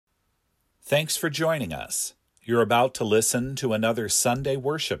Thanks for joining us. You're about to listen to another Sunday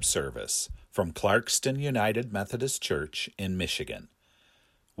worship service from Clarkston United Methodist Church in Michigan.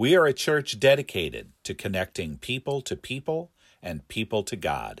 We are a church dedicated to connecting people to people and people to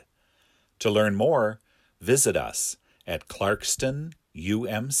God. To learn more, visit us at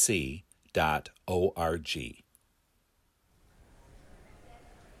clarkstonumc.org.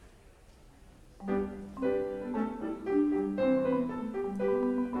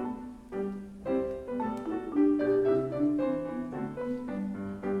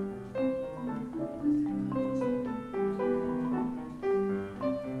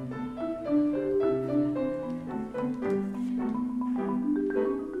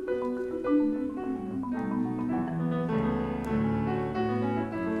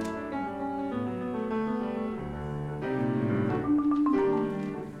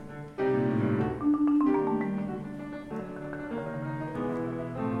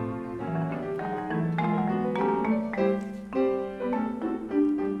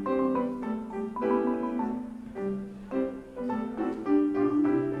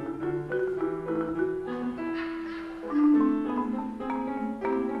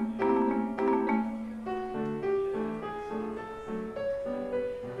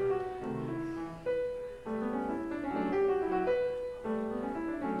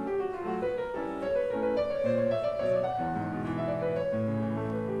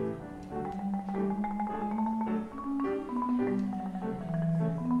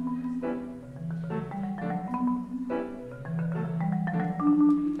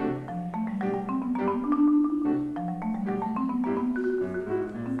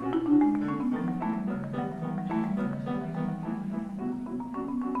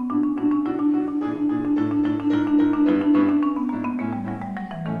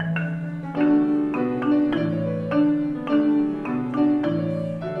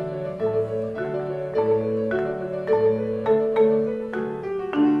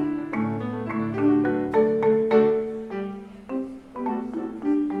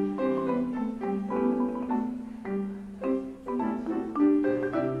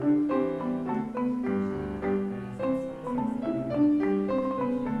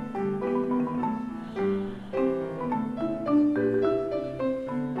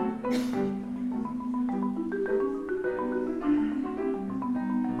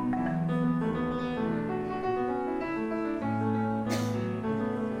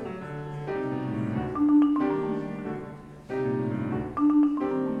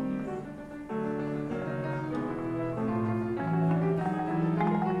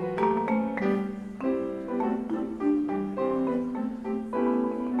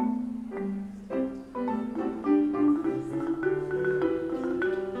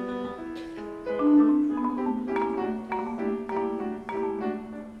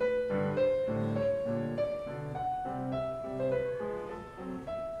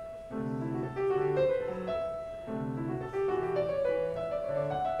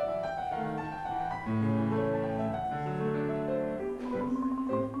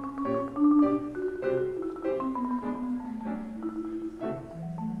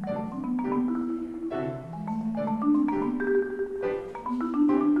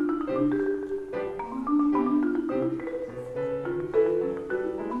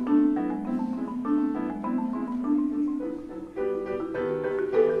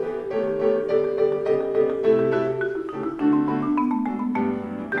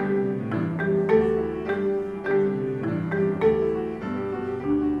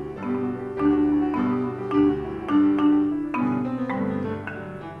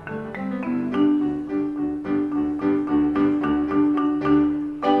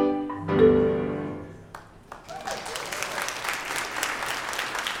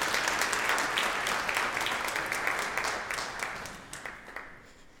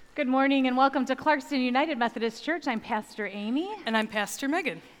 Good morning and welcome to Clarkston United Methodist Church. I'm Pastor Amy. And I'm Pastor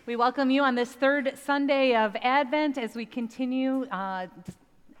Megan. We welcome you on this third Sunday of Advent as we continue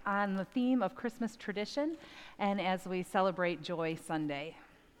on the theme of Christmas tradition and as we celebrate Joy Sunday.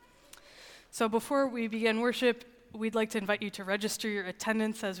 So before we begin worship, we'd like to invite you to register your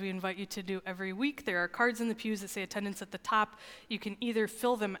attendance as we invite you to do every week. There are cards in the pews that say attendance at the top. You can either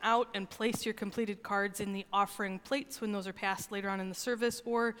fill them out and place your completed cards in the offering plates when those are passed later on in the service,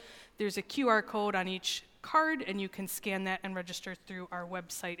 or there's a QR code on each card and you can scan that and register through our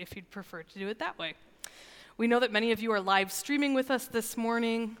website if you'd prefer to do it that way. We know that many of you are live streaming with us this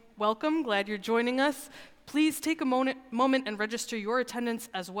morning. Welcome, glad you're joining us. Please take a moment and register your attendance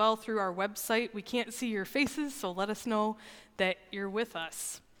as well through our website. We can't see your faces, so let us know that you're with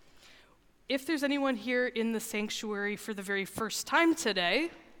us. If there's anyone here in the sanctuary for the very first time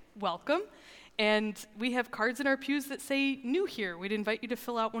today, welcome. And we have cards in our pews that say new here. We'd invite you to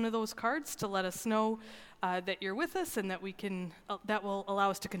fill out one of those cards to let us know that you're with us and that that will allow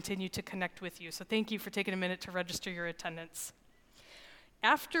us to continue to connect with you. So thank you for taking a minute to register your attendance.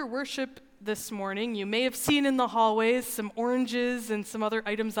 After worship this morning, you may have seen in the hallways some oranges and some other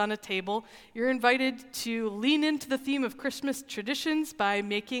items on a table. You're invited to lean into the theme of Christmas traditions by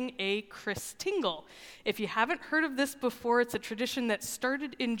making a Christingle. If you haven't heard of this before, it's a tradition that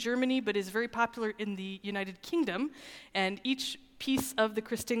started in Germany but is very popular in the United Kingdom. And each piece of the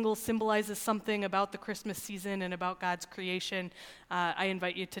Christingle symbolizes something about the Christmas season and about God's creation. I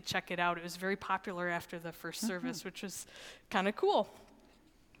invite you to check it out. It was very popular after the first service, which was kind of cool.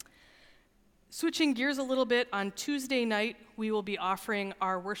 Switching gears a little bit, on Tuesday night, we will be offering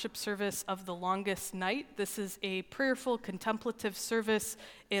our worship service of the longest night. This is a prayerful, contemplative service.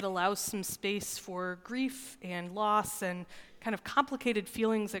 It allows some space for grief and loss and kind of complicated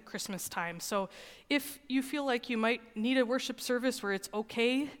feelings at Christmas time. So if you feel like you might need a worship service where it's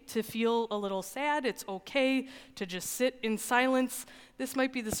okay to feel a little sad, it's okay to just sit in silence, this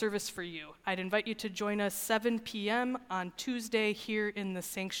might be the service for you. I'd invite you to join us 7 p.m. on Tuesday here in the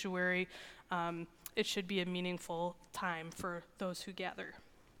sanctuary. It should be a meaningful time for those who gather.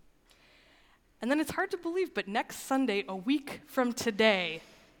 And then it's hard to believe, but next Sunday, a week from today,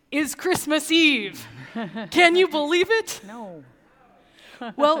 is Christmas Eve. Can you believe it? No.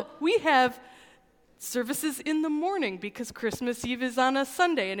 Well, we have services in the morning because Christmas Eve is on a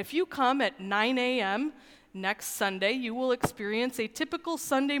Sunday. And if you come at 9 a.m. next Sunday, you will experience a typical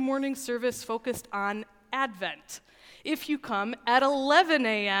Sunday morning service focused on Advent. If you come at 11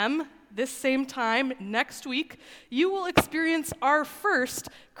 a.m., this same time next week, you will experience our first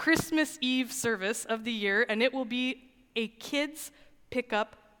Christmas Eve service of the year, and it will be a kids'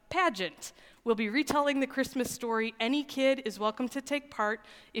 pickup pageant. We'll be retelling the Christmas story. Any kid is welcome to take part.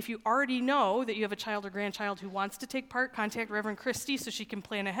 If you already know that you have a child or grandchild who wants to take part, contact Reverend Christy so she can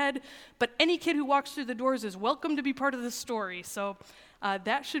plan ahead. But any kid who walks through the doors is welcome to be part of the story. So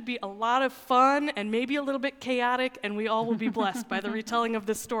that should be a lot of fun and maybe a little bit chaotic, and we all will be blessed by the retelling of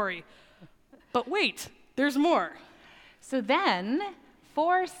this story. But wait, there's more. So then,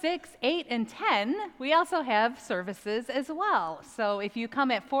 4, 6, 8, and 10, we also have services as well. So if you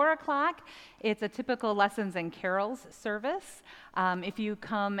come at 4 o'clock, it's a typical Lessons and Carols service. If you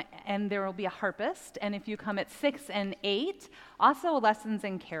come, and there will be a harpist. And if you come at 6 and 8, also Lessons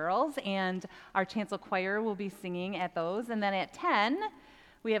and Carols, and our chancel choir will be singing at those. And then at 10,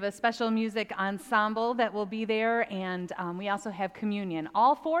 we have a special music ensemble that will be there, and we also have communion.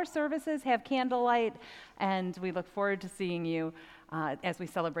 All 4 services have candlelight, and we look forward to seeing you as we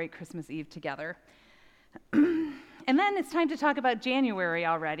celebrate Christmas Eve together. And then it's time to talk about January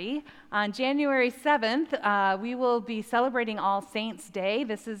already. On January 7th, we will be celebrating All Saints' Day.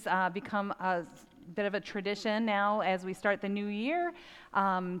 This has become a bit of a tradition now as we start the new year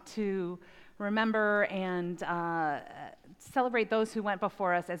to remember and celebrate those who went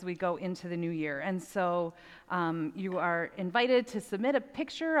before us as we go into the new year. And so you are invited to submit a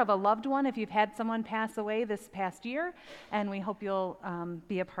picture of a loved one if you've had someone pass away this past year, and we hope you'll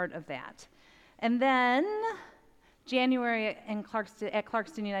be a part of that. And then January at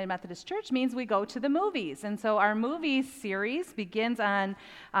Clarkston United Methodist Church means we go to the movies. And so our movies series begins on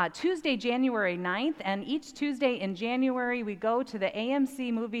Tuesday, January 9th, and each Tuesday in January we go to the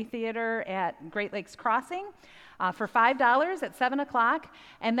AMC movie theater at Great Lakes Crossing for $5 at 7 o'clock.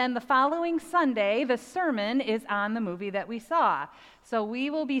 And then the following Sunday, the sermon is on the movie that we saw. So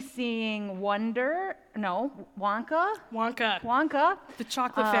we will be seeing Wonka. The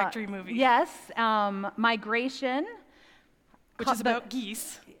Chocolate Factory movie. Yes, Migration. Which is about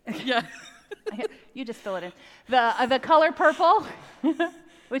geese. Yeah. You just fill it in. The Color Purple,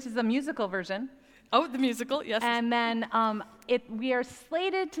 which is a musical version. Oh, the musical, yes. And then we are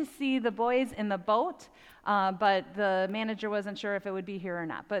slated to see The Boys in the Boat, but the manager wasn't sure if it would be here or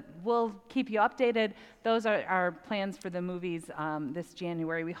not. But we'll keep you updated. Those are our plans for the movies this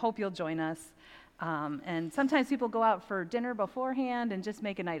January. We hope you'll join us. And sometimes people go out for dinner beforehand and just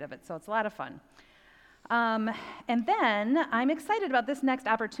make a night of it, so it's a lot of fun. And then I'm excited about this next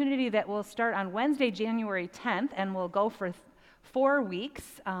opportunity that will start on Wednesday, January 10th, and will go for 4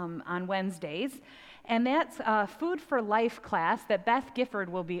 weeks on Wednesdays. And that's a Food for Life class that Beth Gifford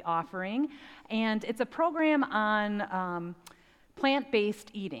will be offering. And it's a program on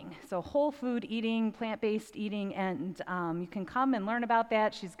plant-based eating. So whole food eating, plant-based eating, and you can come and learn about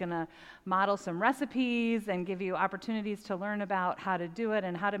that. She's going to model some recipes and give you opportunities to learn about how to do it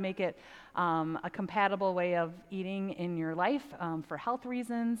and how to make it a compatible way of eating in your life for health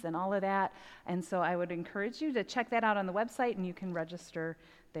reasons and all of that. And so I would encourage you to check that out on the website, and you can register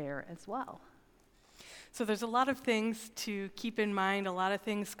there as well. So there's a lot of things to keep in mind, a lot of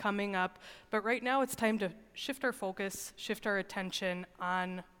things coming up, but right now it's time to shift our focus, shift our attention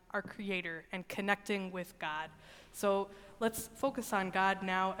on our Creator and connecting with God. So let's focus on God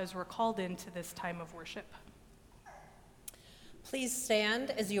now as we're called into this time of worship. Please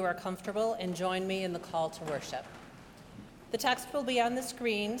stand as you are comfortable and join me in the call to worship. The text will be on the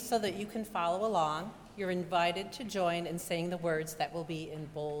screen so that you can follow along. You're invited to join in saying the words that will be in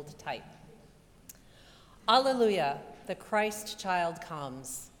bold type. Alleluia, the Christ child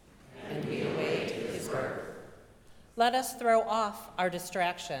comes, and we await his birth. Let us throw off our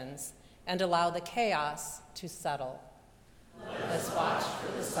distractions and allow the chaos to settle. Let us watch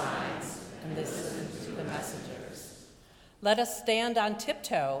for the signs and listen to the messengers. Let us stand on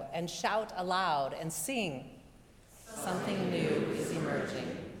tiptoe and shout aloud and sing. Something new is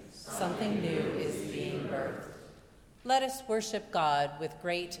emerging. Something new is being birthed. Let us worship God with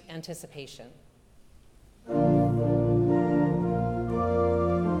great anticipation.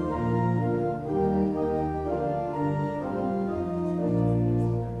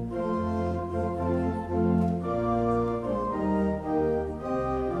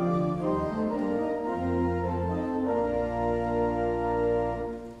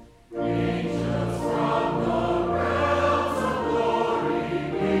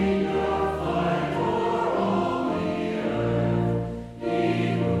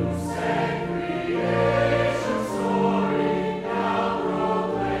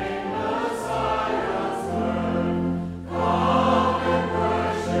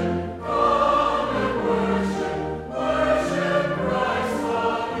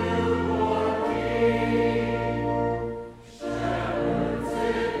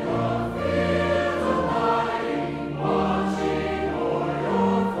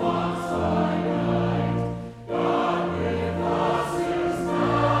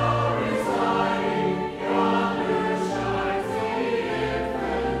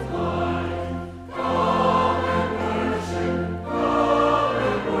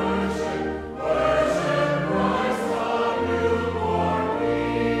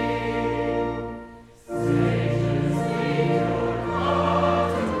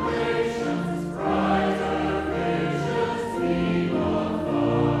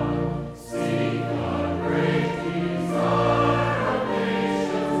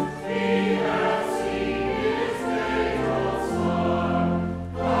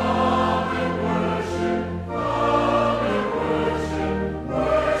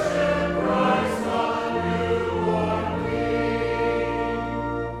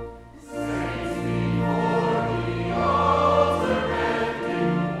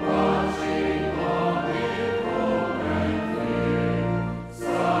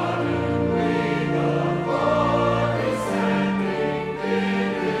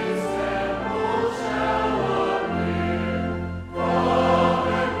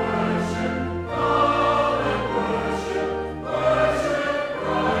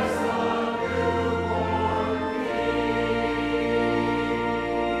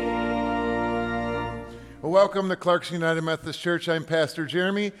 Welcome to Clarkston United Methodist Church. I'm Pastor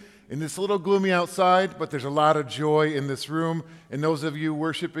Jeremy, and it's a little gloomy outside, but there's a lot of joy in this room. And those of you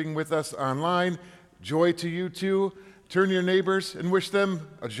worshiping with us online, joy to you too. Turn to your neighbors and wish them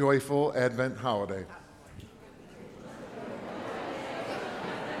a joyful Advent holiday.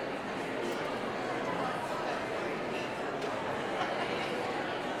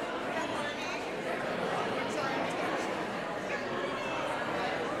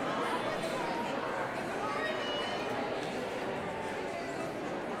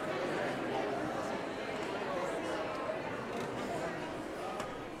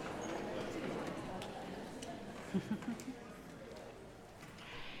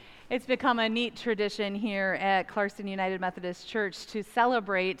 It's become a neat tradition here at Clarkston United Methodist Church to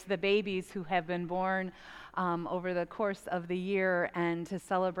celebrate the babies who have been born over the course of the year and to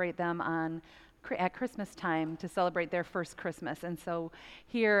celebrate them at Christmas time, to celebrate their first Christmas. And so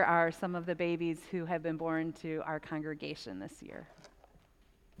here are some of the babies who have been born to our congregation this year.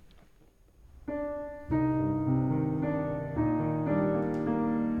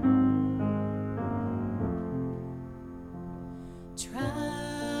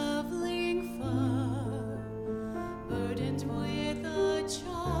 Traveling far, burdened with a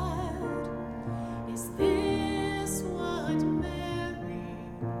child, is this what Mary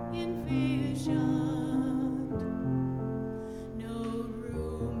envisioned? No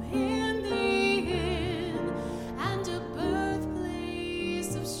room in the inn, and a birthplace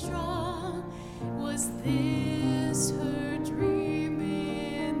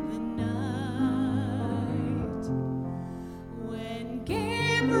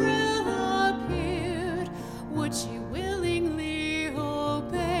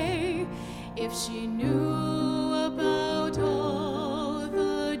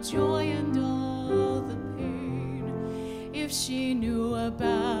knew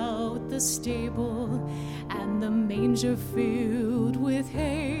about the stable and the manger filled with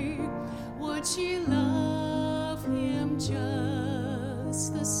hay, would she love him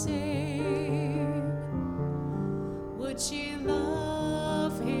just the same? Would she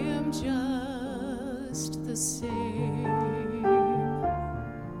love him just the same?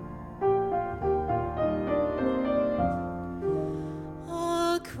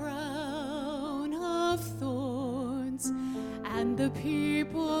 A crown of thorns and the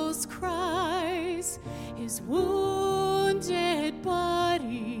people's cries, his wounded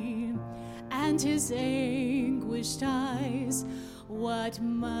body and his anguished eyes. What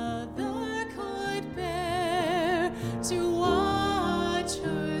mother could bear to watch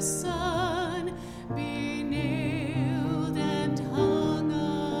her son be nailed and hung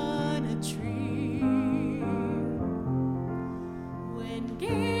on a tree? When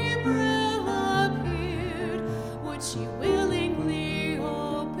Gabriel appeared, would she willingly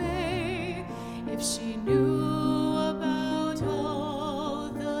obey if she knew about all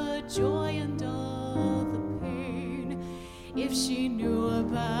the joy and all the pain? If she knew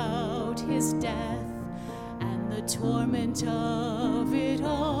about his death and the torment of it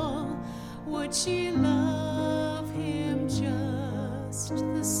all, would she love him just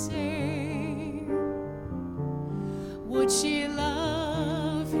the same? Would she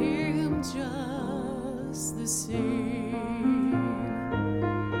love him just the same?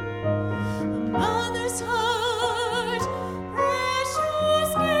 A mother's heart, precious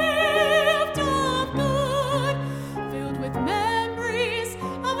gift of God, filled with memories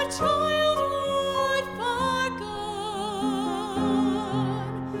of a childhood far gone.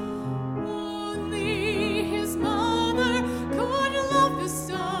 Only his mother could love the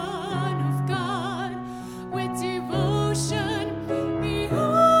Son of God with devotion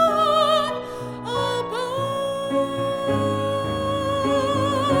beyond all bounds.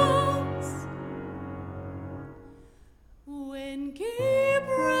 When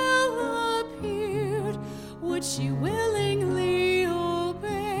Gabriel appeared, would she willingly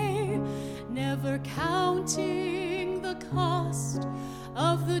obey, never counting the cost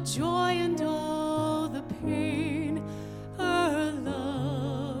of the joy and all the pain? Her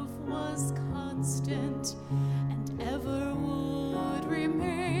love was constant and ever would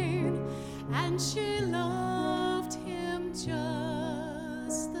remain, and she loved him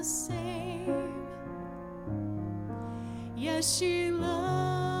just the same. Yes, she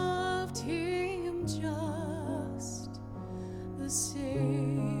loved him just the same.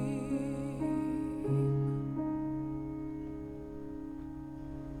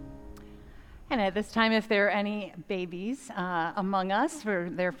 And at this time, if there are any babies among us for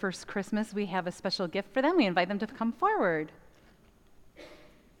their first Christmas, we have a special gift for them. We invite them to come forward.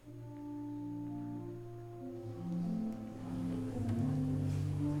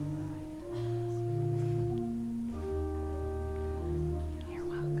 You're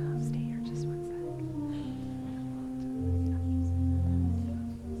welcome. Stay here just one second.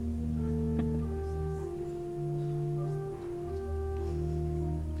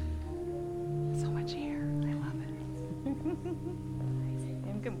 So much hair. I love it.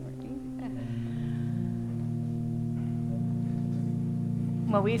 And good morning.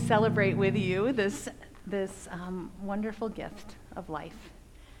 Well, we celebrate with you this wonderful gift of life.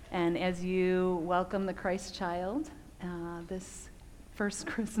 And as you welcome the Christ child this first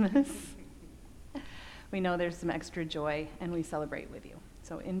Christmas, we know there's some extra joy, and we celebrate with you.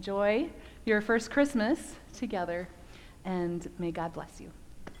 So enjoy your first Christmas together, and may God bless you.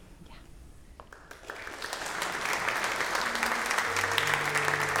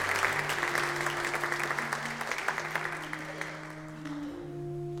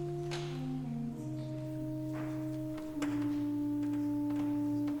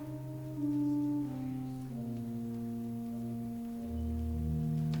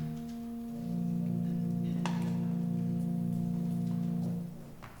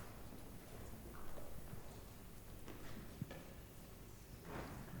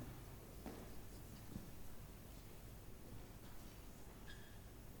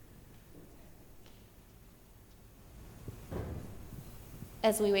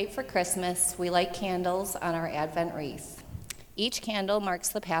 As we wait for Christmas, we light candles on our Advent wreath. Each candle marks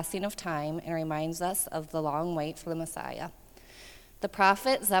the passing of time and reminds us of the long wait for the Messiah. The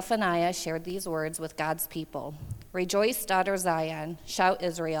prophet Zephaniah shared these words with God's people. "Rejoice, daughter Zion, shout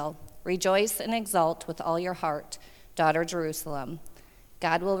Israel. Rejoice and exult with all your heart, daughter Jerusalem.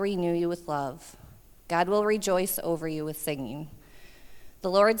 God will renew you with love. God will rejoice over you with singing.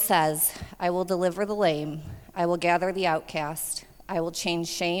 The Lord says, I will deliver the lame. I will gather the outcast. I will change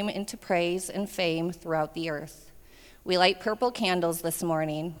shame into praise and fame throughout the earth. We light purple candles this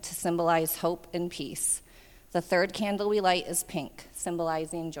morning to symbolize hope and peace. The third candle we light is pink,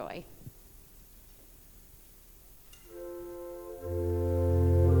 symbolizing joy.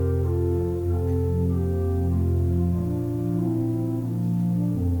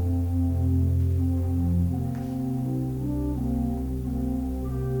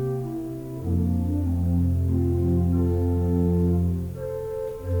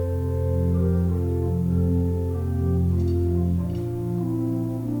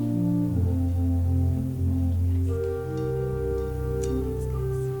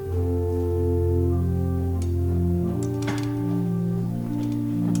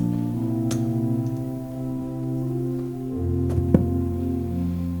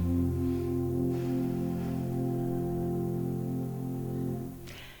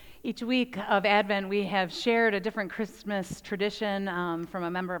 Each week of Advent, we have shared a different Christmas tradition from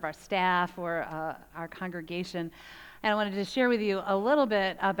a member of our staff or our congregation. And I wanted to share with you a little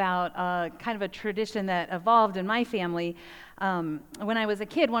bit about kind of a tradition that evolved in my family. When I was a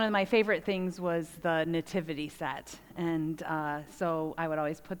kid, one of my favorite things was the nativity set. And so I would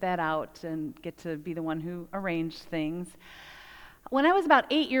always put that out and get to be the one who arranged things. When I was about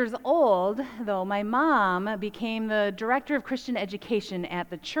 8 years old, though, my mom became the director of Christian education at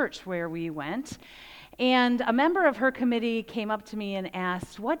the church where we went. And a member of her committee came up to me and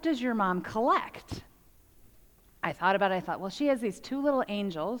asked, "What does your mom collect?" I thought about it. I thought, well, she has these two little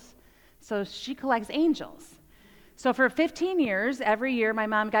angels, so she collects angels. So for 15 years, every year, my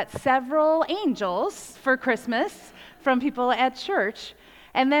mom got several angels for Christmas from people at church.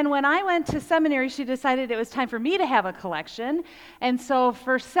 And then when I went to seminary, she decided it was time for me to have a collection. And so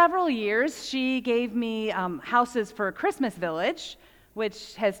for several years, she gave me houses for Christmas Village,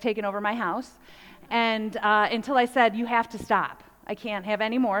 which has taken over my house, and until I said, you have to stop. I can't have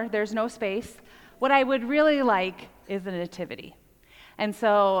any more. There's no space. What I would really like is a nativity. And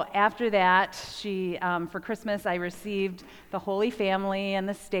so after that, for Christmas, I received the Holy Family and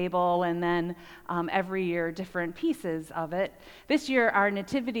the stable, and then every year, different pieces of it. This year, our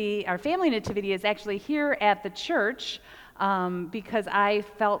family nativity is actually here at the church because I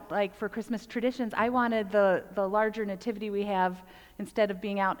felt like for Christmas traditions, I wanted the larger nativity we have, instead of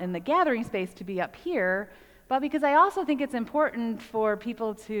being out in the gathering space, to be up here. But because I also think it's important for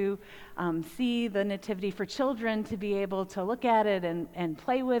people to see the nativity, for children to be able to look at it and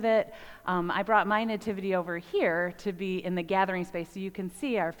play with it, I brought my nativity over here to be in the gathering space so you can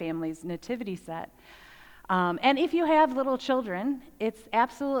see our family's nativity set. And if you have little children, it's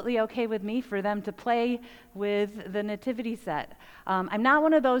absolutely okay with me for them to play with the nativity set. I'm not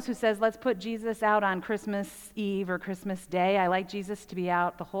one of those who says, let's put Jesus out on Christmas Eve or Christmas Day. I like Jesus to be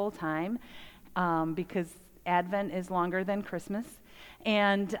out the whole time because Advent is longer than Christmas.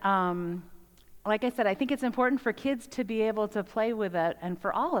 And like I said, I think it's important for kids to be able to play with it, and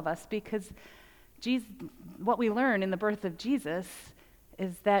for all of us, because what we learn in the birth of Jesus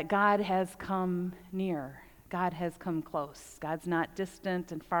is that God has come near. God has come close. God's not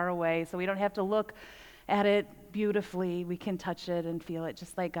distant and far away, so we don't have to look at it beautifully. We can touch it and feel it,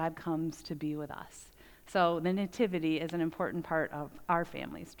 just like God comes to be with us. So the nativity is an important part of our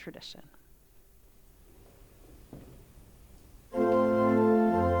family's tradition.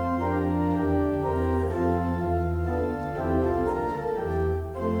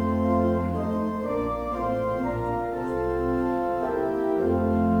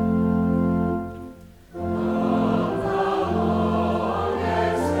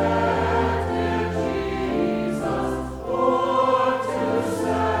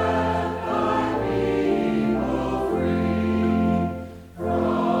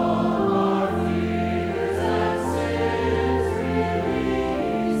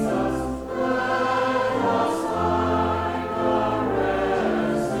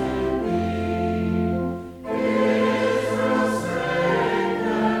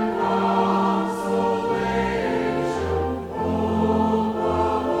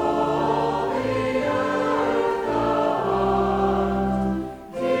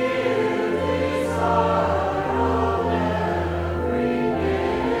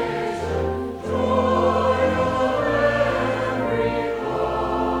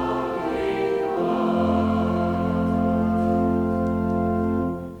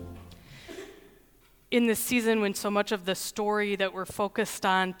 In this season when so much of the story that we're focused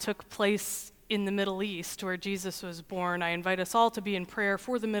on took place in the Middle East, where Jesus was born, I invite us all to be in prayer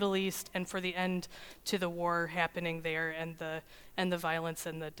for the Middle East and for the end to the war happening there and the violence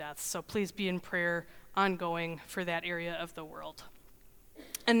and the deaths. So please be in prayer ongoing for that area of the world.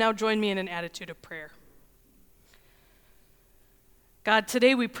 And now join me in an attitude of prayer. God,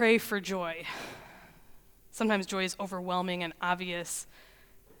 today we pray for joy. Sometimes joy is overwhelming and obvious,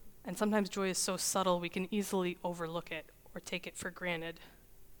 and sometimes joy is so subtle we can easily overlook it or take it for granted.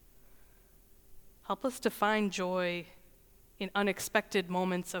 Help us to find joy in unexpected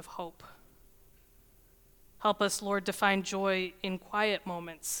moments of hope. Help us, Lord, to find joy in quiet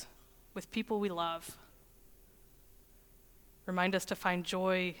moments with people we love. Remind us to find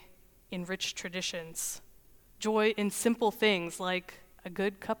joy in rich traditions, joy in simple things like a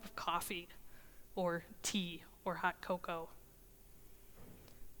good cup of coffee or tea or hot cocoa.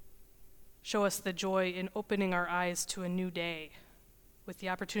 Show us the joy in opening our eyes to a new day with the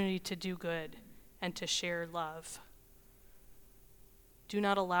opportunity to do good and to share love. Do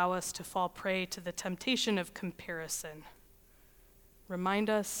not allow us to fall prey to the temptation of comparison. Remind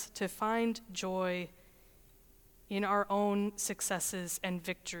us to find joy in our own successes and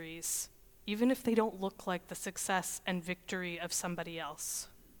victories, even if they don't look like the success and victory of somebody else.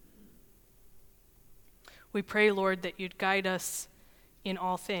 We pray, Lord, that you'd guide us in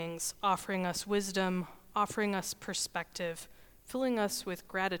all things, offering us wisdom, offering us perspective, filling us with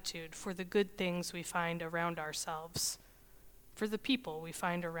gratitude for the good things we find around ourselves, for the people we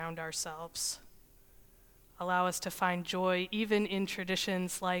find around ourselves. Allow us to find joy even in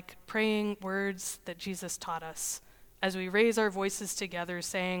traditions like praying words that Jesus taught us as we raise our voices together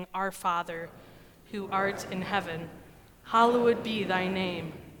saying, Our Father, who art in heaven, hallowed be thy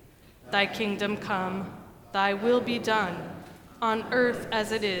name. Thy kingdom come, thy will be done, on earth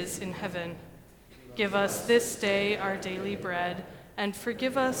as it is in heaven. Give us this day our daily bread, and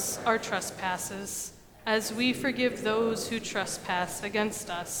forgive us our trespasses, as we forgive those who trespass against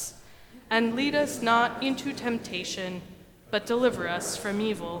us. And lead us not into temptation, but deliver us from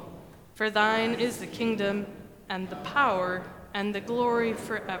evil. For thine is the kingdom, and the power, and the glory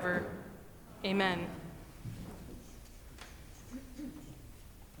forever. Amen.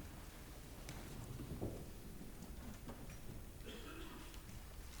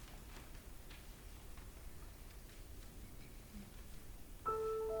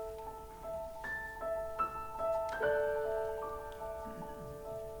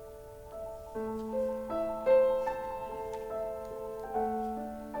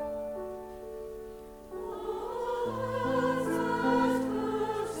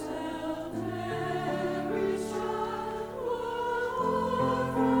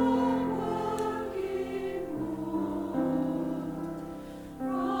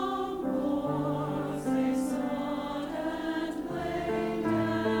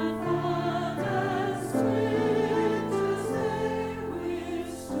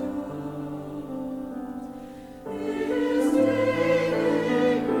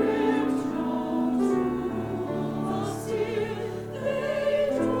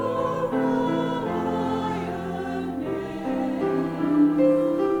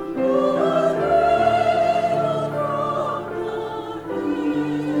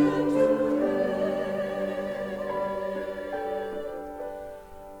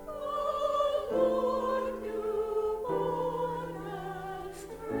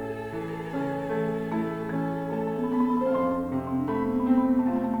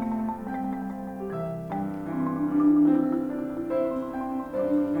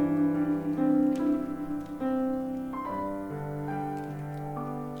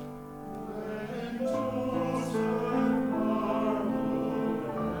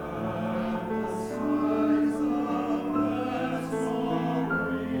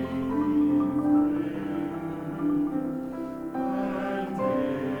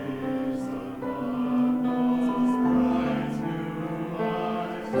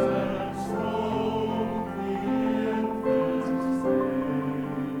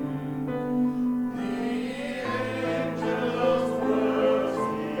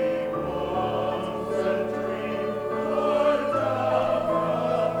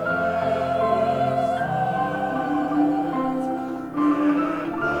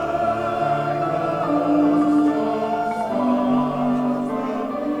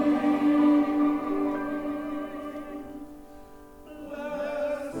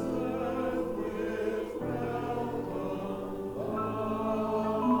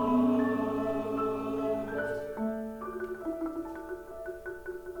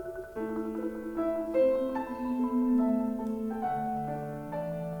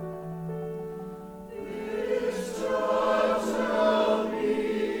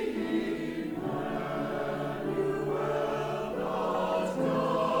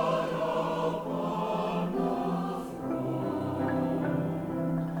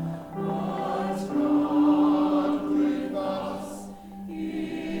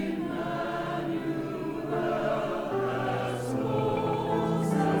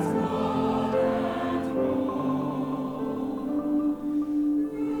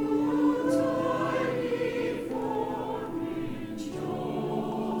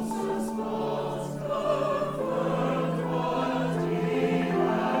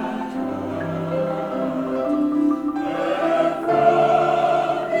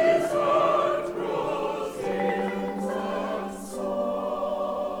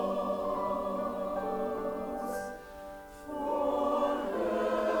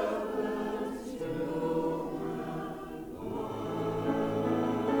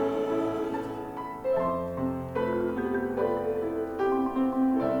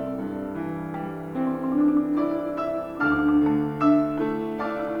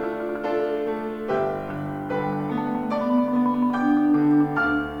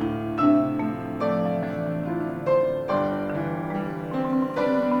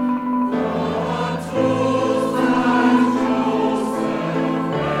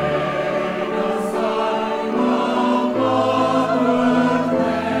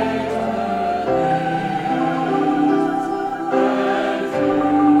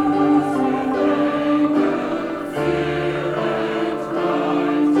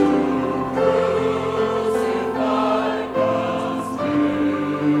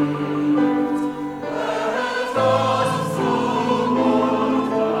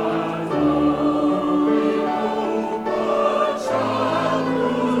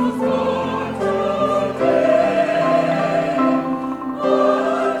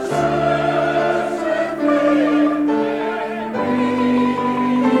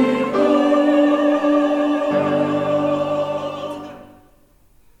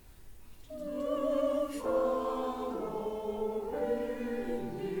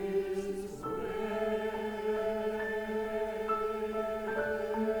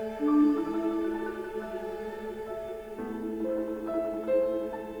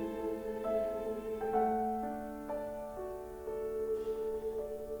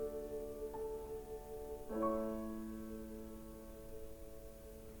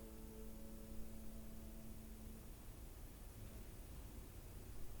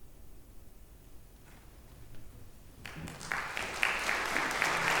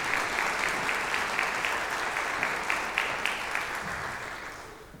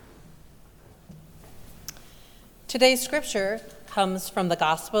 Today's scripture comes from the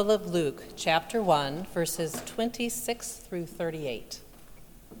Gospel of Luke, chapter 1, verses 26 through 38.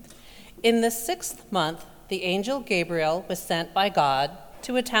 In the 6th month, the angel Gabriel was sent by God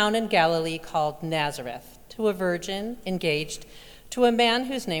to a town in Galilee called Nazareth, to a virgin engaged to a man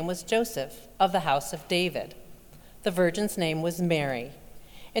whose name was Joseph, of the house of David. The virgin's name was Mary.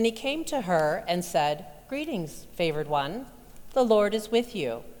 And he came to her and said, "Greetings, favored one, the Lord is with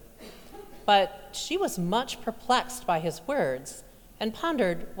you." But she was much perplexed by his words and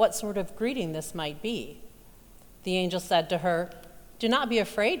pondered what sort of greeting this might be. The angel said to her, "Do not be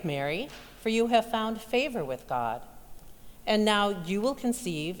afraid, Mary, for you have found favor with God. And now you will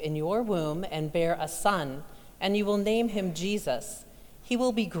conceive in your womb and bear a son, and you will name him Jesus. He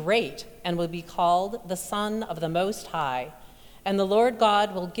will be great and will be called the Son of the Most High, and the Lord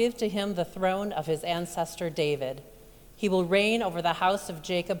God will give to him the throne of his ancestor David. He will reign over the house of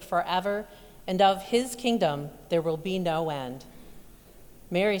Jacob forever, and of his kingdom there will be no end."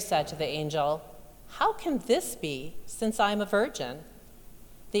 Mary said to the angel, "How can this be, since I am a virgin?"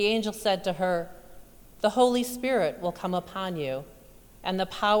 The angel said to her, "The Holy Spirit will come upon you, and the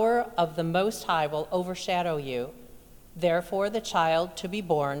power of the Most High will overshadow you. Therefore the child to be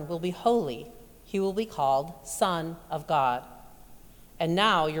born will be holy. He will be called Son of God. And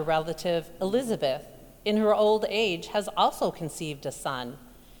now your relative Elizabeth, in her old age, has also conceived a son,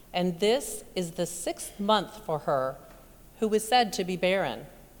 and this is the 6th month for her, who was said to be barren.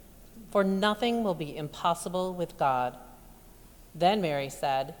 For nothing will be impossible with God." Then Mary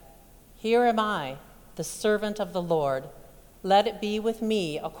said, "Here am I, the servant of the Lord. Let it be with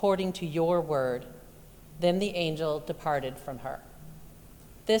me according to your word." Then the angel departed from her.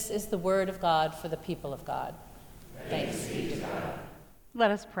 This is the word of God for the people of God. Thanks be to God.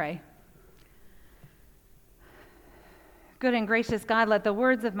 Let us pray. Good and gracious God, let the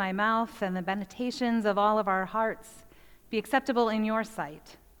words of my mouth and the meditations of all of our hearts be acceptable in your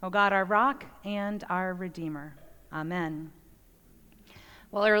sight, O God, our rock and our Redeemer. Amen.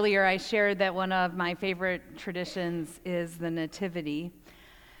 Well, earlier I shared that one of my favorite traditions is the Nativity.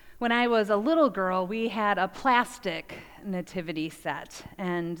 When I was a little girl, we had a plastic nativity set,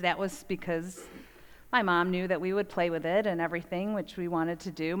 and that was because my mom knew that we would play with it and everything, which we wanted to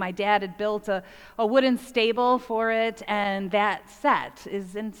do. My dad had built a wooden stable for it, and that set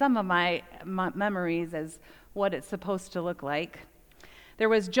is in some of my memories as what it's supposed to look like. There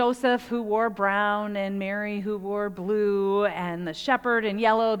was Joseph, who wore brown, and Mary, who wore blue, and the shepherd in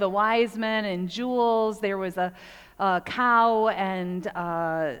yellow, the wise men in jewels. There was a cow and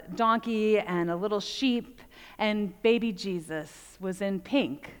a donkey and a little sheep, and baby Jesus was in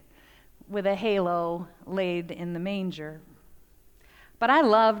pink with a halo laid in the manger. But I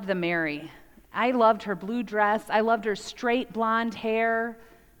loved the Mary. I loved her blue dress. I loved her straight blonde hair.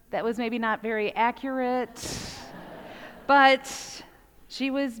 That was maybe not very accurate, but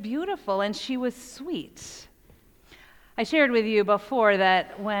she was beautiful and she was sweet. I shared with you before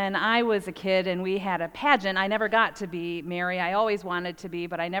that when I was a kid and we had a pageant, I never got to be Mary. I always wanted to be,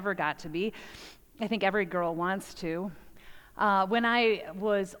 but I never got to be. I think every girl wants to. When I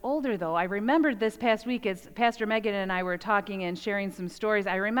was older, though, I remembered this past week as Pastor Megan and I were talking and sharing some stories.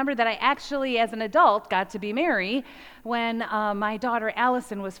 I remember that I actually, as an adult, got to be Mary when my daughter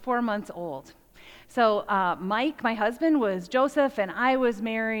Allison was 4 months old. So Mike, my husband, was Joseph, and I was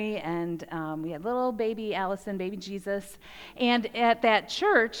Mary, and we had little baby Allison, baby Jesus. And at that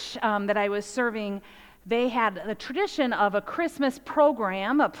church that I was serving, they had a tradition of a Christmas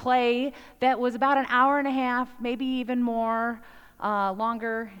program, a play that was about an hour and a half, maybe even more,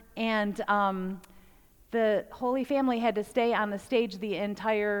 longer. And the Holy Family had to stay on the stage the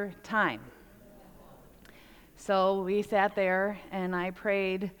entire time. So we sat there, and I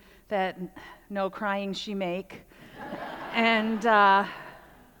prayed that no crying she make. And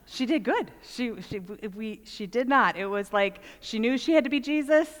she did good. She did not. It was like she knew she had to be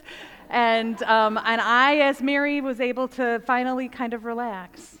Jesus. And I, as Mary, was able to finally kind of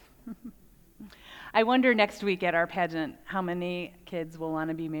relax. I wonder next week at our pageant how many kids will want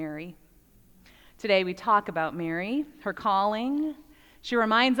to be Mary. Today we talk about Mary, her calling. She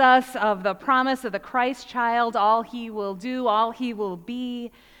reminds us of the promise of the Christ child, all he will do, all he will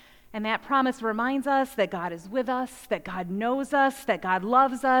be. And that promise reminds us that God is with us, that God knows us, that God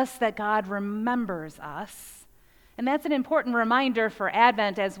loves us, that God remembers us. And that's an important reminder for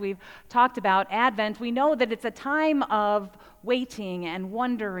Advent. As we've talked about Advent, we know that it's a time of waiting and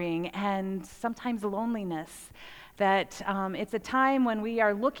wondering and sometimes loneliness, that it's a time when we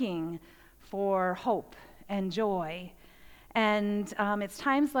are looking for hope and joy. And it's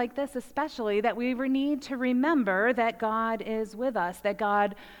times like this especially that we need to remember that God is with us, that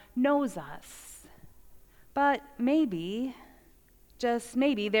God knows us. But maybe, just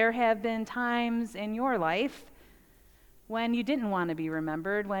maybe, there have been times in your life when you didn't want to be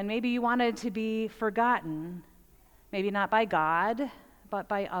remembered, when maybe you wanted to be forgotten, maybe not by God, but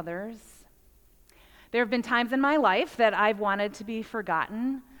by others. There have been times in my life that I've wanted to be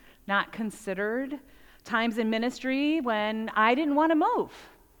forgotten, not considered, times in ministry when I didn't want to move,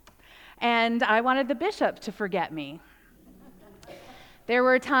 and I wanted the bishop to forget me. There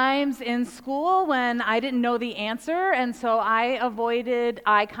were times in school when I didn't know the answer, and so I avoided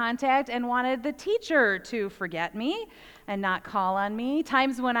eye contact and wanted the teacher to forget me and not call on me.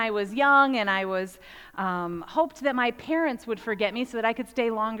 Times when I was young and I was hoped that my parents would forget me so that I could stay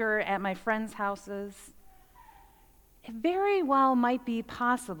longer at my friends' houses. It very well might be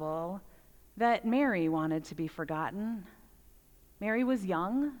possible that Mary wanted to be forgotten. Mary was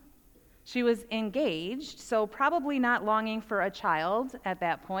young. She was engaged, so probably not longing for a child at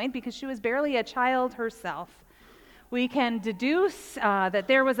that point because she was barely a child herself. We can deduce that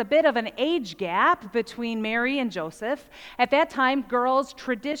there was a bit of an age gap between Mary and Joseph. At that time, girls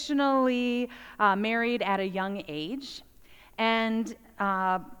traditionally married at a young age, and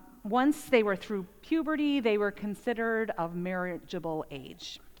once they were through puberty, they were considered of marriageable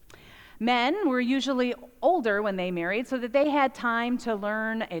age. Men were usually older when they married so that they had time to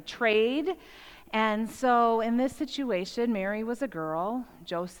learn a trade. And so in this situation, Mary was a girl,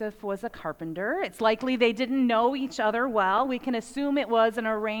 Joseph was a carpenter. It's likely they didn't know each other well. We can assume it was an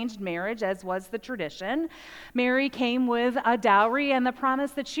arranged marriage, as was the tradition. Mary came with a dowry and the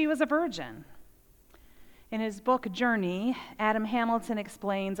promise that she was a virgin. In his book, Journey, Adam Hamilton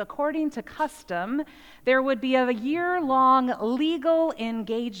explains, according to custom, there would be a year-long legal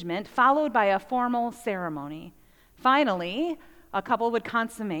engagement followed by a formal ceremony. Finally, a couple would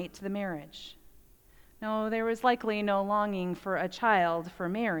consummate the marriage. No, there was likely no longing for a child for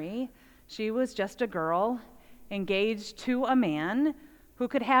Mary. She was just a girl engaged to a man who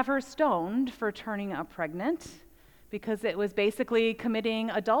could have her stoned for turning up pregnant because it was basically committing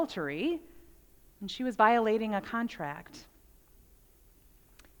adultery. And she was violating a contract.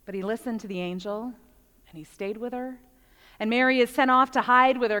 But he listened to the angel, and he stayed with her. And Mary is sent off to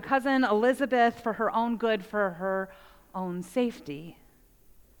hide with her cousin Elizabeth for her own good, for her own safety.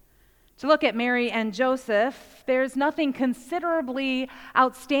 To look at Mary and Joseph, there's nothing considerably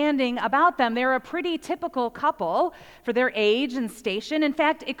outstanding about them. They're a pretty typical couple for their age and station. In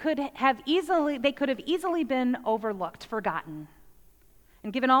fact, they could have easily been overlooked, forgotten.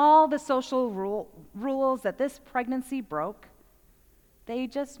 And given all the social rules that this pregnancy broke, they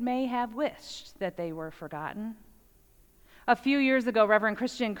just may have wished that they were forgotten. A few years ago, Reverend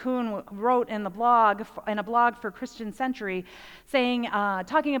Christian Kuhn wrote in a blog for Christian Century,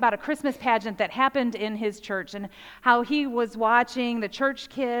 talking about a Christmas pageant that happened in his church and how he was watching the church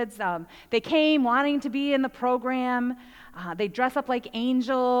kids. They came wanting to be in the program. They dress up like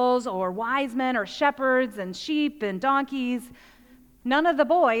angels or wise men or shepherds and sheep and donkeys. None of the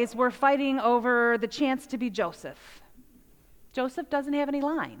boys were fighting over the chance to be Joseph. Joseph doesn't have any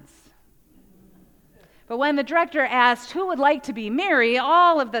lines. But when the director asked who would like to be Mary,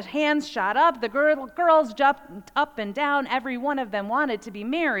 all of the hands shot up. The girls jumped up and down. Every one of them wanted to be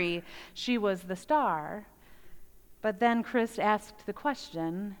Mary. She was the star. But then Chris asked the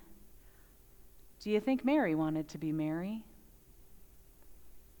question, do you think Mary wanted to be Mary?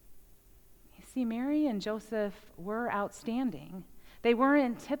 You see, Mary and Joseph were outstanding. They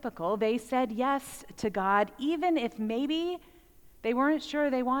weren't typical. They said yes to God, even if maybe they weren't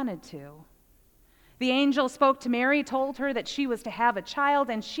sure they wanted to. The angel spoke to Mary, told her that she was to have a child,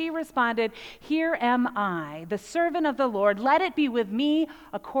 and she responded, "Here am I, the servant of the Lord. Let it be with me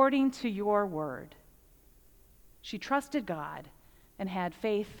according to your word." She trusted God and had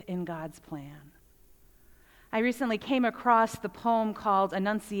faith in God's plan. I recently came across the poem called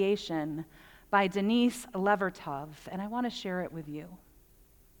Annunciation by Denise Levertov, and I want to share it with you.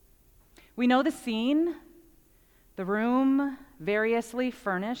 We know the scene, the room variously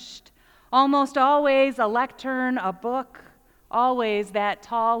furnished, almost always a lectern, a book, always that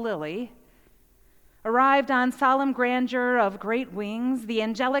tall lily. Arrived on solemn grandeur of great wings, the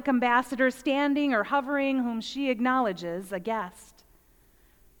angelic ambassador standing or hovering whom she acknowledges a guest.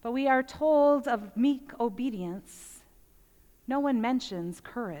 But we are told of meek obedience. No one mentions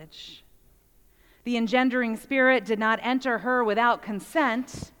courage. The engendering spirit did not enter her without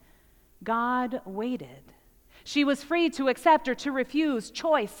consent. God waited. She was free to accept or to refuse,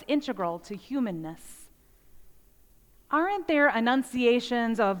 choice integral to humanness. Aren't there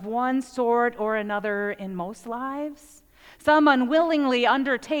annunciations of one sort or another in most lives? Some unwillingly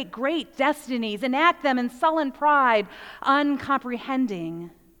undertake great destinies, enact them in sullen pride, uncomprehending.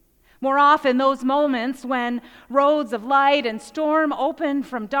 More often, those moments when roads of light and storm open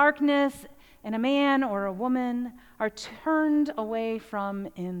from darkness and a man or a woman are turned away from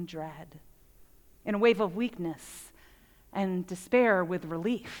in dread, in a wave of weakness and despair with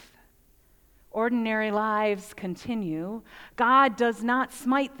relief. Ordinary lives continue. God does not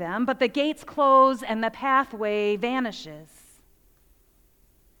smite them, but the gates close and the pathway vanishes.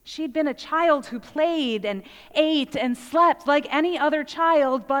 She'd been a child who played and ate and slept like any other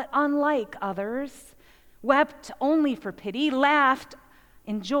child, but unlike others, wept only for pity, laughed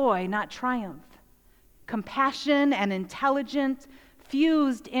in joy, not triumph. Compassion and intelligence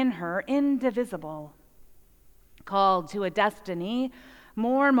fused in her, indivisible. Called to a destiny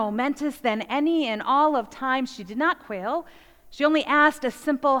more momentous than any in all of time, she did not quail. She only asked a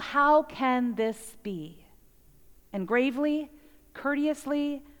simple, "How can this be?" And gravely,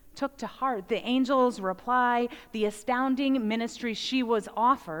 courteously took to heart the angel's reply, the astounding ministry she was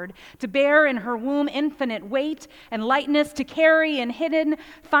offered, to bear in her womb infinite weight and lightness, to carry in hidden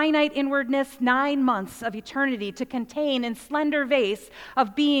finite inwardness 9 months of eternity, to contain in slender vase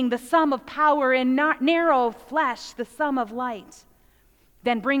of being the sum of power, in narrow flesh the sum of light.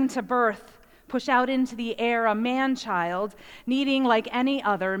 Then bring to birth, push out into the air a man-child, needing like any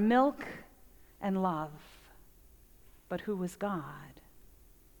other milk and love, but who was God.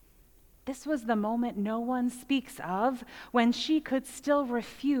 This was the moment no one speaks of, when she could still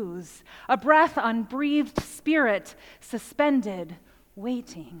refuse, a breath, unbreathed spirit, suspended,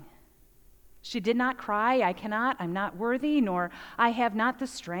 waiting. She did not cry, "I cannot, I'm not worthy," nor "I have not the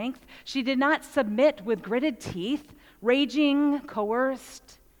strength." She did not submit with gritted teeth, raging,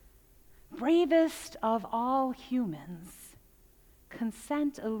 coerced. Bravest of all humans,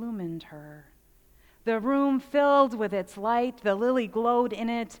 consent illumined her. The room filled with its light, the lily glowed in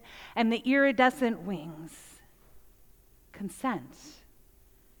it, and the iridescent wings. Consent,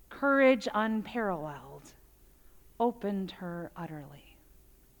 courage unparalleled, opened her utterly.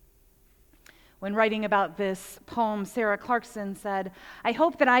 When writing about this poem, Sarah Clarkson said, "I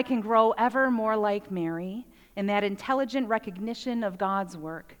hope that I can grow ever more like Mary in that intelligent recognition of God's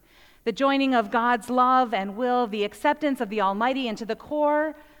work, the joining of God's love and will, the acceptance of the Almighty into the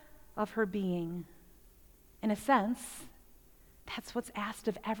core of her being." In a sense, that's what's asked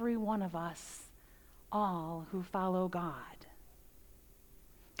of every one of us, all who follow God.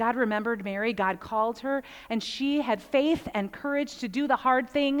 God remembered Mary, God called her, and she had faith and courage to do the hard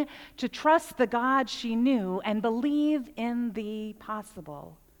thing, to trust the God she knew and believe in the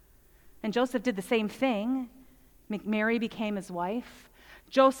possible. And Joseph did the same thing. Mary became his wife.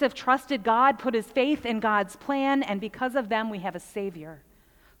 Joseph trusted God, put his faith in God's plan, and because of them, we have a Savior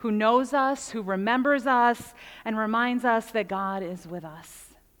who knows us, who remembers us, and reminds us that God is with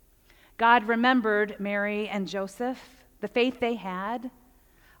us. God remembered Mary and Joseph, the faith they had,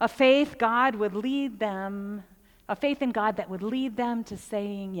 a faith God would lead them, a faith in God that would lead them to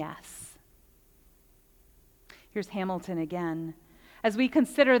saying yes. Here's Hamilton again. As we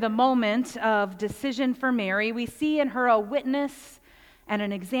consider the moment of decision for Mary, we see in her a witness and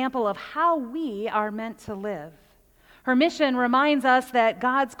an example of how we are meant to live. Her mission reminds us that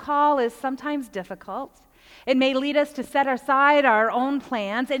God's call is sometimes difficult. It may lead us to set aside our own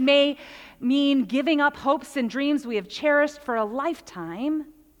plans. It may mean giving up hopes and dreams we have cherished for a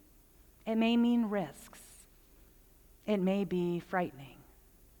lifetime. It may mean risks. It may be frightening.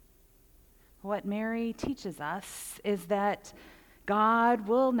 What Mary teaches us is that God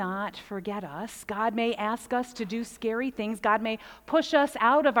will not forget us. God may ask us to do scary things. God may push us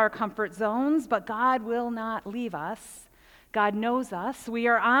out of our comfort zones, but God will not leave us. God knows us. We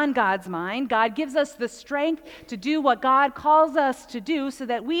are on God's mind. God gives us the strength to do what God calls us to do so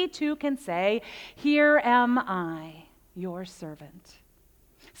that we too can say, "Here am I, your servant."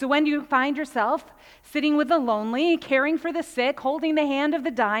 So when you find yourself sitting with the lonely, caring for the sick, holding the hand of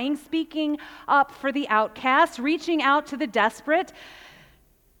the dying, speaking up for the outcast, reaching out to the desperate,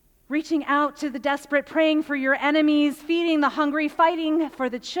 praying for your enemies, feeding the hungry, fighting for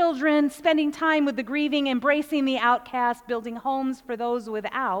the children, spending time with the grieving, embracing the outcast, building homes for those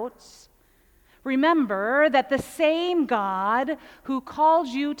without, remember that the same God who called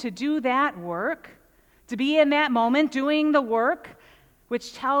you to do that work, to be in that moment doing the work,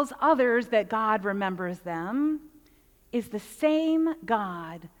 which tells others that God remembers them, is the same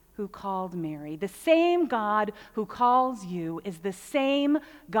God who called Mary. The same God who calls you is the same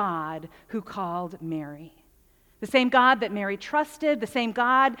God who called Mary. The same God that Mary trusted, the same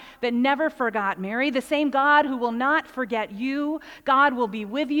God that never forgot Mary, the same God who will not forget you. God will be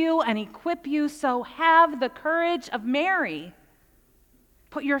with you and equip you, so have the courage of Mary.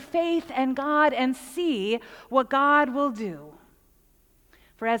 Put your faith in God and see what God will do.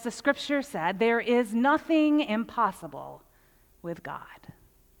 For as the scripture said, there is nothing impossible with God.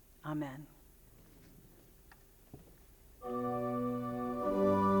 Amen.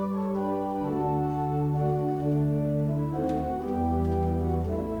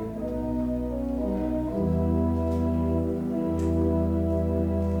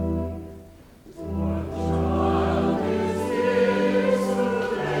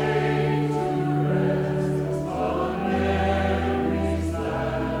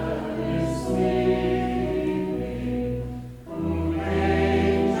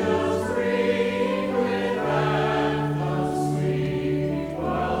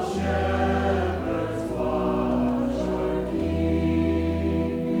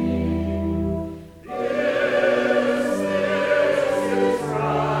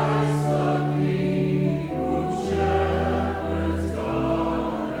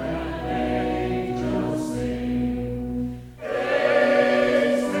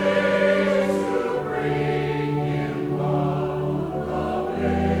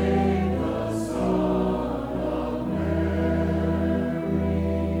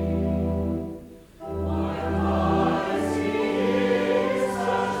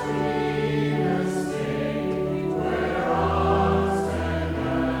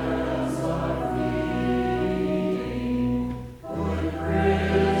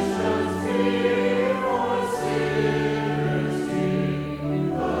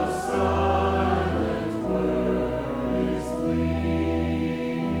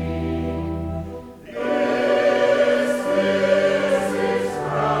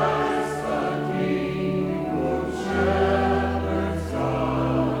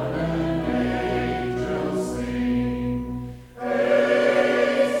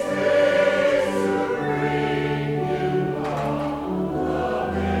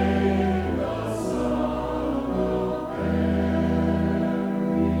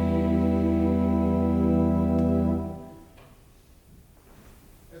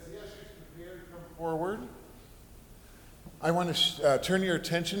 I want to turn your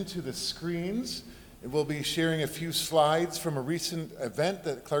attention to the screens. We'll be sharing a few slides from a recent event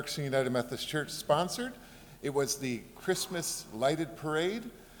that Clarkston United Methodist Church sponsored. It was the Christmas Lighted Parade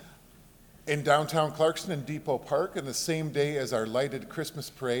in downtown Clarkston in Depot Park, on the same day as our lighted Christmas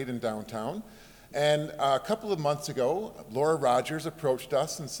parade in downtown. And a couple of months ago, Laura Rogers approached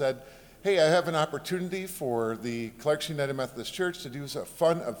us and said, hey, I have an opportunity for the Clarkston United Methodist Church to do a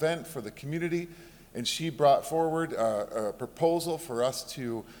fun event for the community. And she brought forward a proposal for us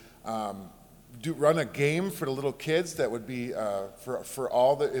to run a game for the little kids that would be for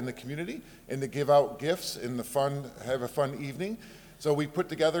all in the community, and to give out gifts in have a fun evening. So we put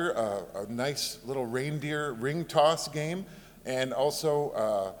together a nice little reindeer ring toss game, and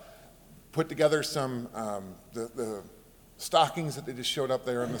also put together some the stockings that they just showed up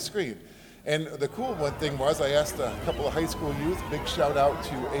there on the screen. And the cool one thing was, I asked a couple of high school youth, big shout out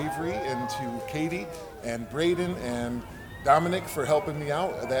to Avery and to Katie and Braden and Dominic for helping me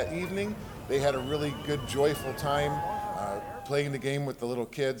out that evening. They had a really good, joyful time playing the game with the little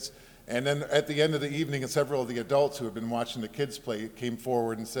kids. And then at the end of the evening, several of the adults who had been watching the kids play came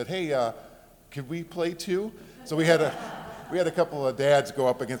forward and said, hey, could we play too? So we had a couple of dads go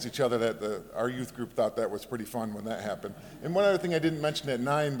up against each other. That our youth group thought that was pretty fun when that happened. And one other thing I didn't mention at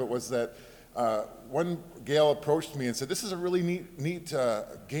 9, but was that one gal approached me and said, this is a really neat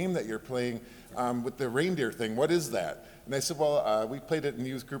game that you're playing with the reindeer thing. What is that? And I said, well, we played it in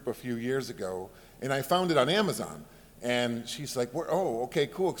youth group a few years ago, and I found it on Amazon. And she's like, oh, okay,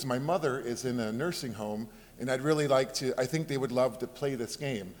 cool, because my mother is in a nursing home, and I'd really like to, I think they would love to play this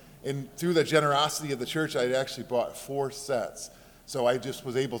game. And through the generosity of the church, I'd actually bought 4 sets. So I just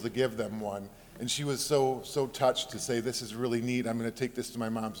was able to give them one. And she was so touched to say, this is really neat. I'm going to take this to my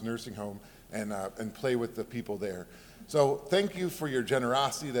mom's nursing home and play with the people there. So thank you for your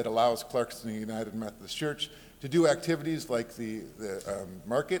generosity that allows Clarkston United Methodist Church to do activities like the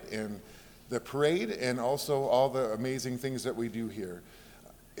market and the parade, and also all the amazing things that we do here.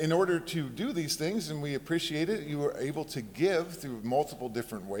 In order to do these things, and we appreciate it, you are able to give through multiple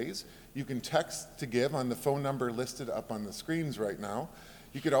different ways. You can text to give on the phone number listed up on the screens right now.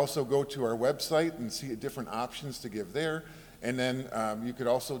 You could also go to our website and see different options to give there. And then you could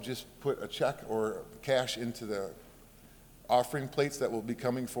also just put a check or cash into the offering plates that will be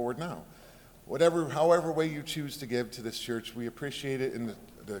coming forward now. However way you choose to give to this church, we appreciate it, and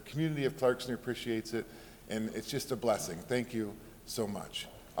the community of Clarkston appreciates it, and it's just a blessing. Thank you so much.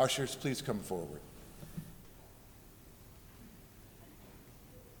 Ushers, please come forward.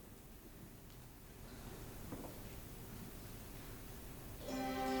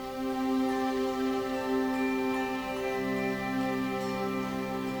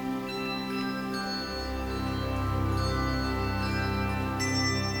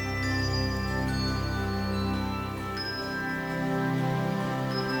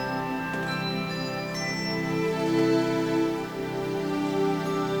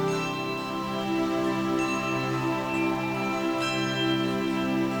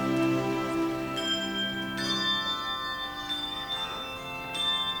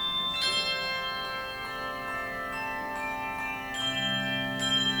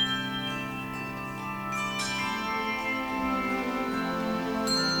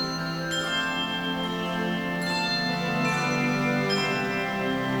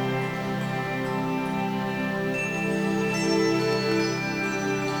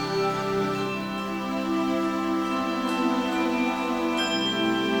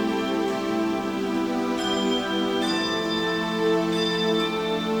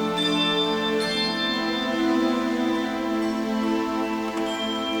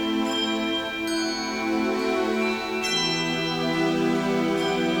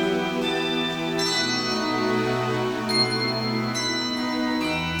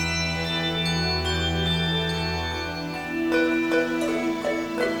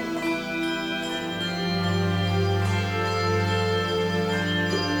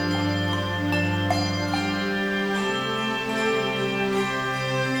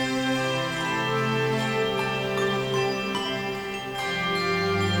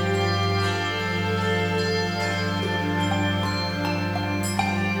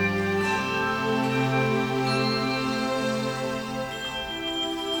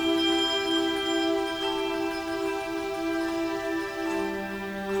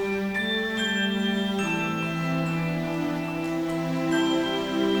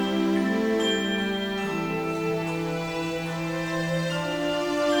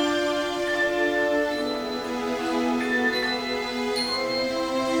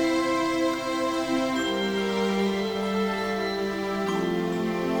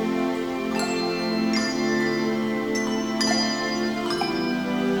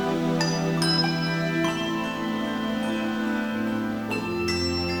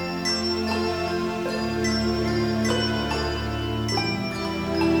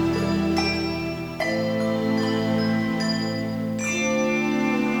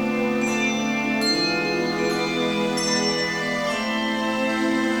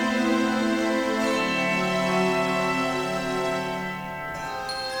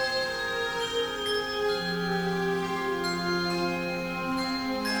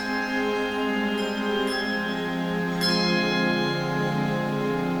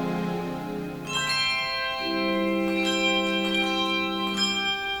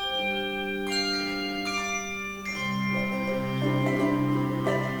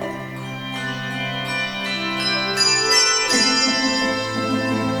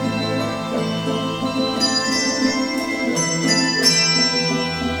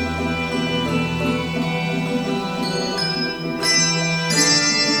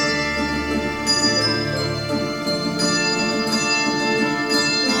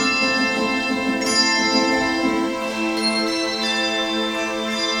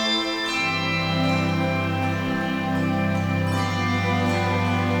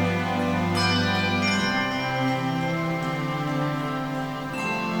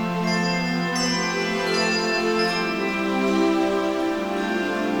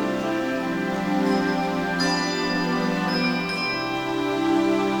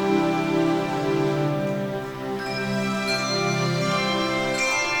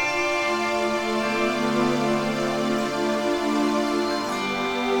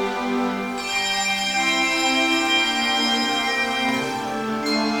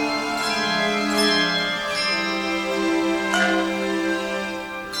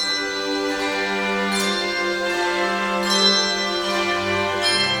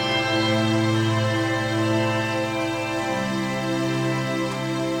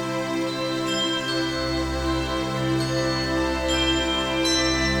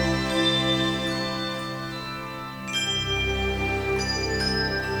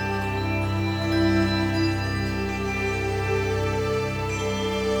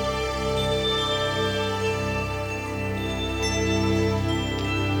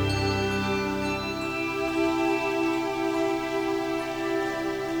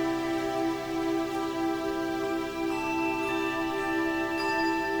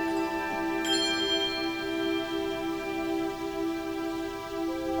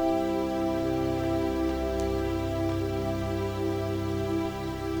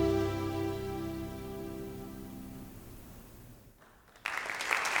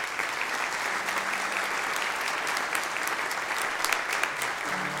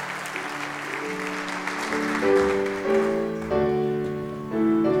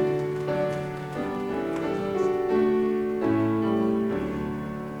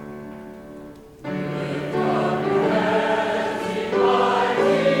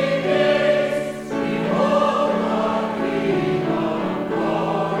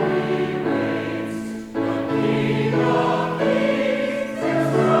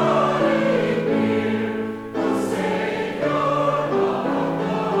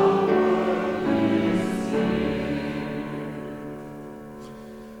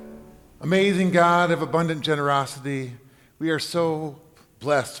 Living God of abundant generosity, we are so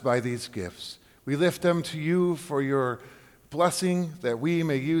blessed by these gifts. We lift them to you for your blessing, that we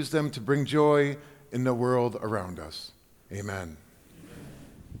may use them to bring joy in the world around us. Amen.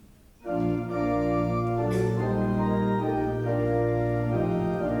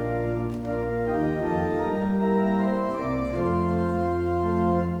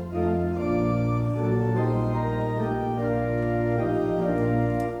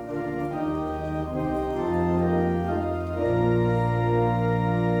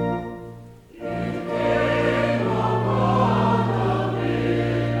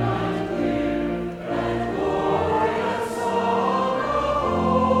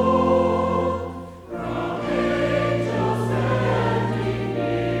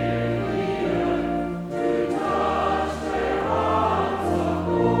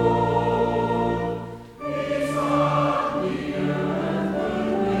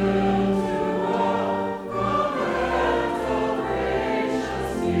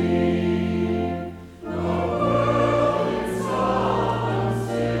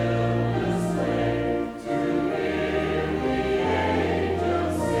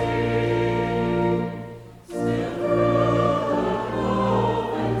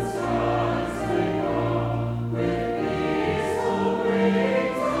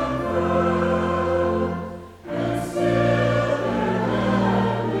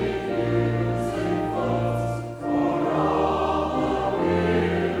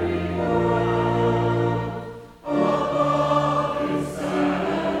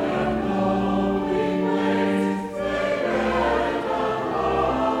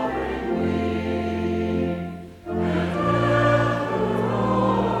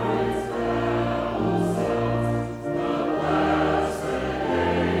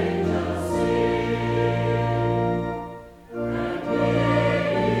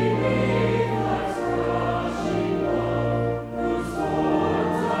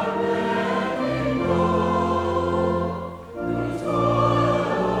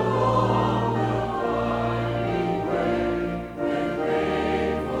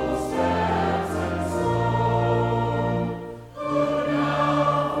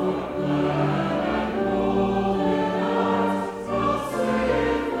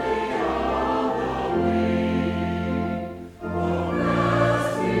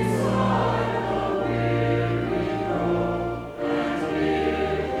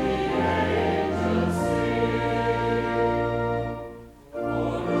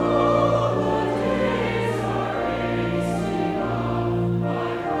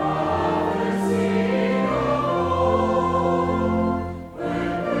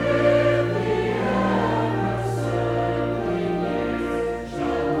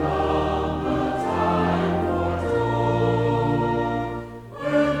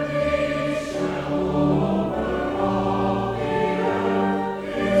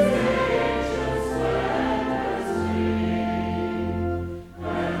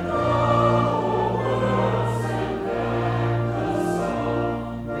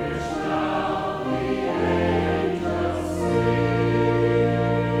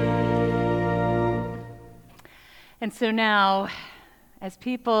 And so now, as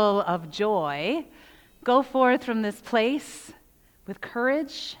people of joy, go forth from this place with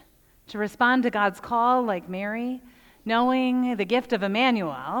courage to respond to God's call like Mary, knowing the gift of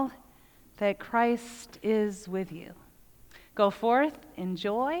Emmanuel, that Christ is with you. Go forth in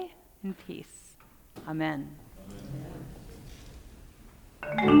joy and peace. Amen.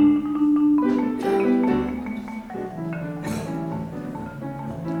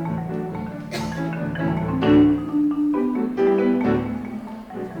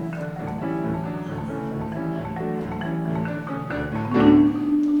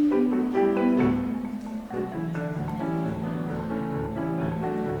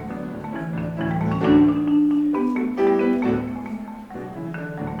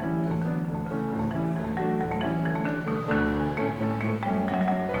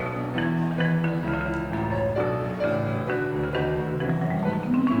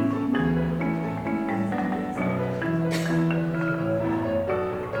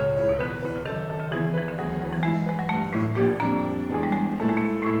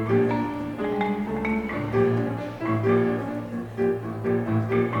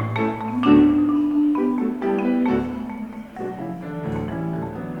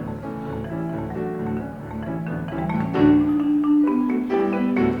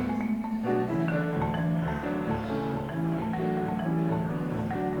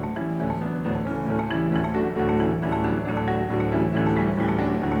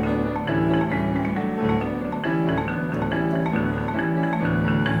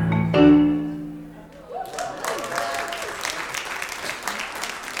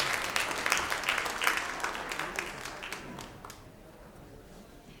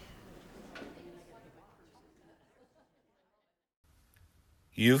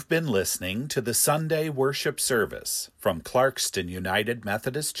 You've been listening to the Sunday worship service from Clarkston United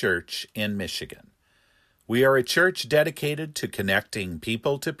Methodist Church in Michigan. We are a church dedicated to connecting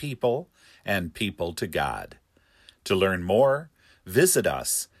people to people and people to God. To learn more, visit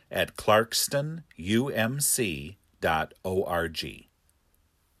us at clarkstonumc.org.